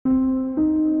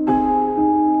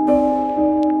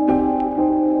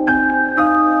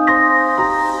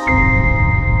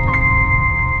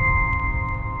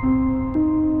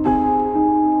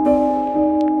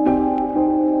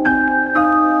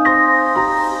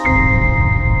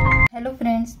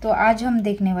Friends, तो आज हम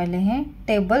देखने वाले हैं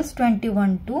tables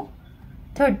 21 to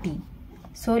 30।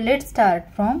 So let's start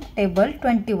from table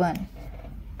 21।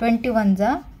 21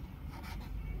 जा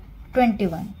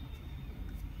 21,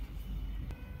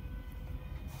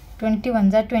 21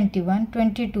 जा 21,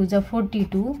 22 जा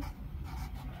 42,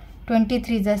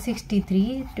 23 जा 63,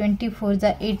 24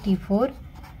 जा 84,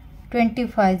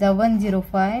 25 जा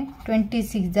 105,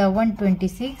 26 जा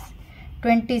 126,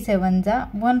 27 जा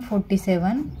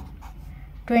 147,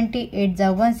 28 जा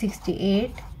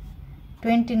 168,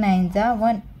 29 जा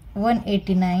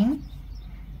 189,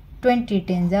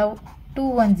 20 जा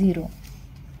 210।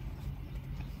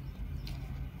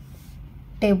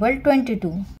 टेबल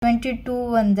 22। 22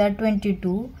 1 जा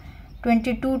 22,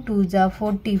 22 2 जा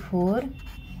 44,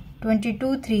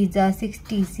 22 3 जा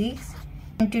 66,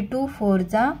 22 4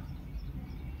 जा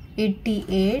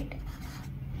 88,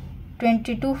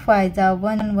 22 5 जा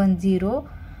 110,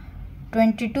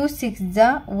 22 6 जा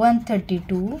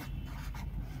 132,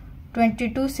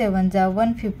 22 7 जा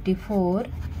 154,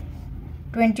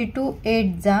 22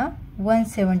 8 जा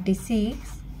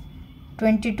 176,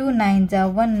 22 9 जा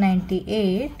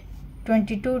 198,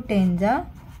 22 10 जा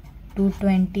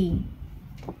 220।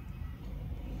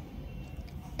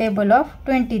 Table of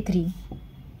 23।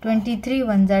 23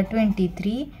 1 जा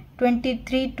 23,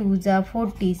 23 2 जा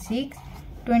 46,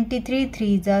 23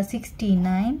 3 जा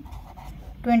 69,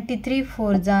 23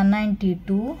 4 जा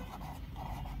 92,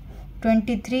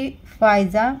 23 5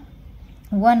 जा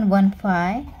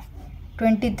 115,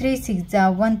 23 6 जा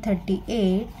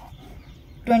 138,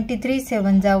 23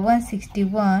 7 जा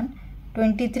 161,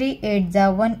 23 8 जा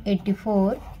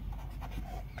 184,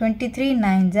 23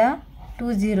 9 जा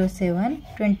 207,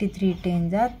 23 10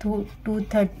 जा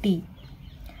 230।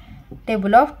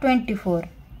 Table of 24।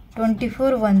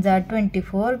 24 1 जा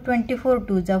 24, 24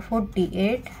 2 जा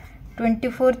 48,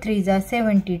 24 3 जा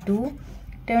 72,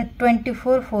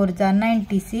 24 4 जा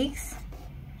 96,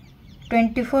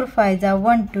 24 5 जा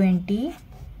 120,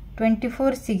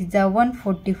 24 6 जा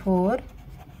 144,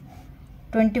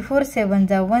 24 7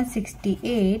 जा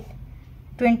 168,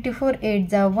 24 8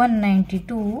 जा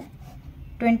 192,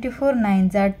 24 9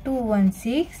 जा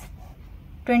 216,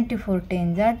 24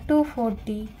 10 जा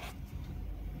 240।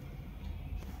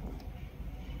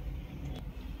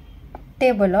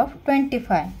 Table of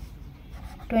 25।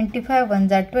 25 1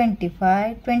 जा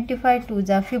 25, 25 2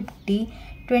 जा 50,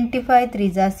 25 3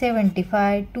 जा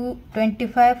 75,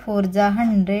 25 4 जा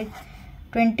 100,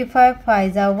 25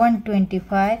 5 जा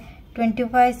 125,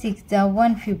 25 6 जा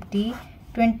 150,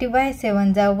 25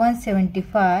 7 जा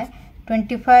 175,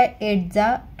 25 8 जा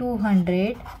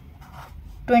 200,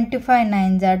 25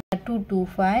 9 जा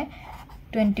 225,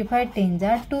 25 10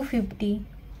 जा 250।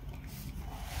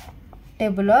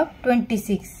 Table of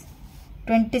 26।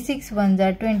 26 1 जा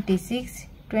 26,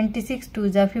 26 2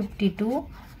 जा 52,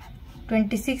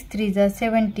 26 3 जा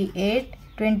 78,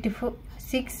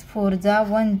 26 4 जा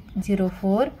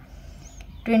 104,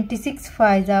 26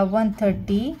 5 जा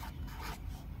 130,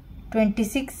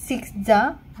 26 6 जा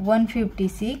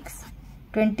 156,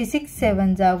 26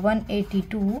 7 जा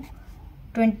 182,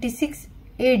 26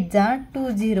 8 जा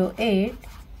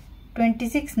 208,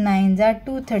 26 9 जा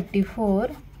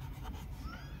 234,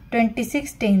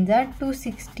 26 10 जा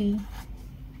 260।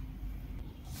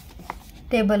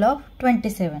 Table of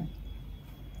 27।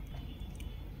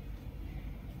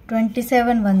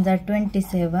 27 1 जा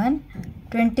 27,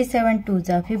 27 2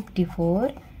 जा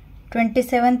 54,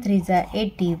 27 3 जा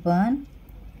 81,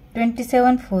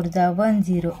 27 4 जा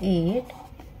 108,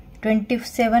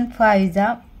 27 5 जा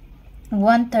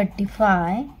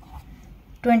 135,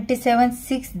 27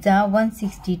 6 जा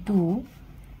 162,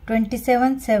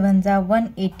 27 7 जा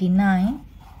 189,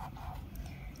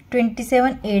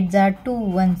 27 8 जा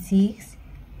 216,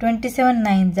 27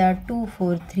 9 जा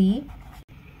 243,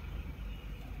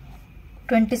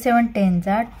 27 10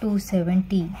 जा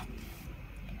 270।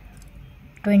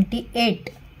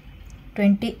 28।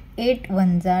 28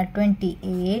 1 जा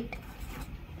 28,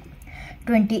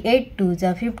 28 2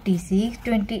 जा 56,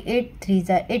 28 3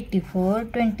 जा 84,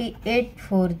 28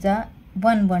 4 जा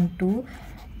 112,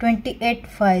 28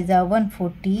 5 जा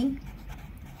 140,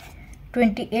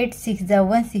 28 6 जा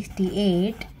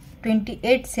 168,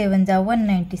 28 7 जा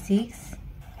 196,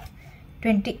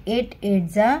 28 8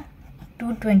 जा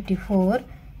 224,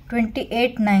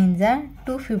 28 9 जा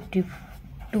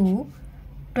 252,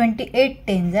 28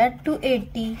 10 जा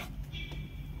 280।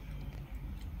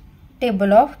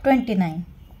 Table of 29।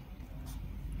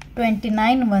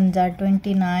 29 1 जा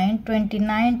 29,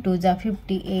 29 2 जा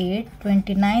 58,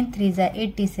 29 3 जा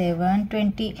 87,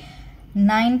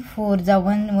 29 4 जा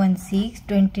 116,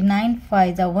 29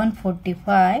 5 जा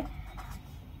 145,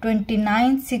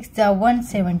 29 6 जा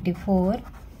 174,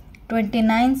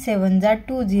 29 7 जा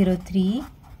 203,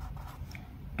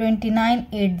 29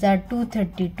 8 जा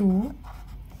 232,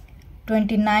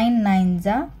 29 9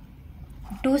 जा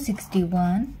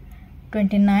 261,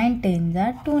 29 10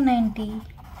 जा 290.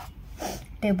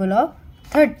 Table of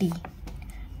 30.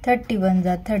 31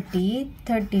 जा 30,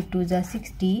 32 जा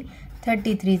 60,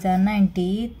 33 जा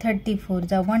 90, 34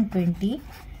 जा 120,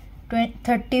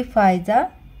 35 जा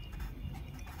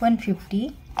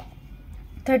 150,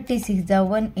 36 जा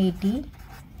 180,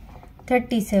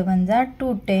 37 जा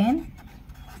 210,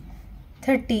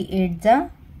 38 जा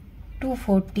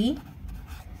 240,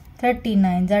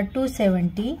 39 जा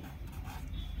 270,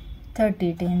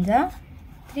 30 10 जा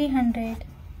 300.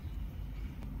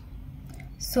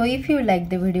 So if you like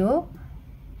the video,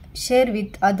 share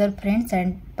with other friends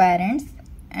and parents,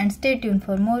 and stay tuned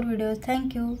for more videos.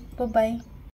 Thank you. Bye bye.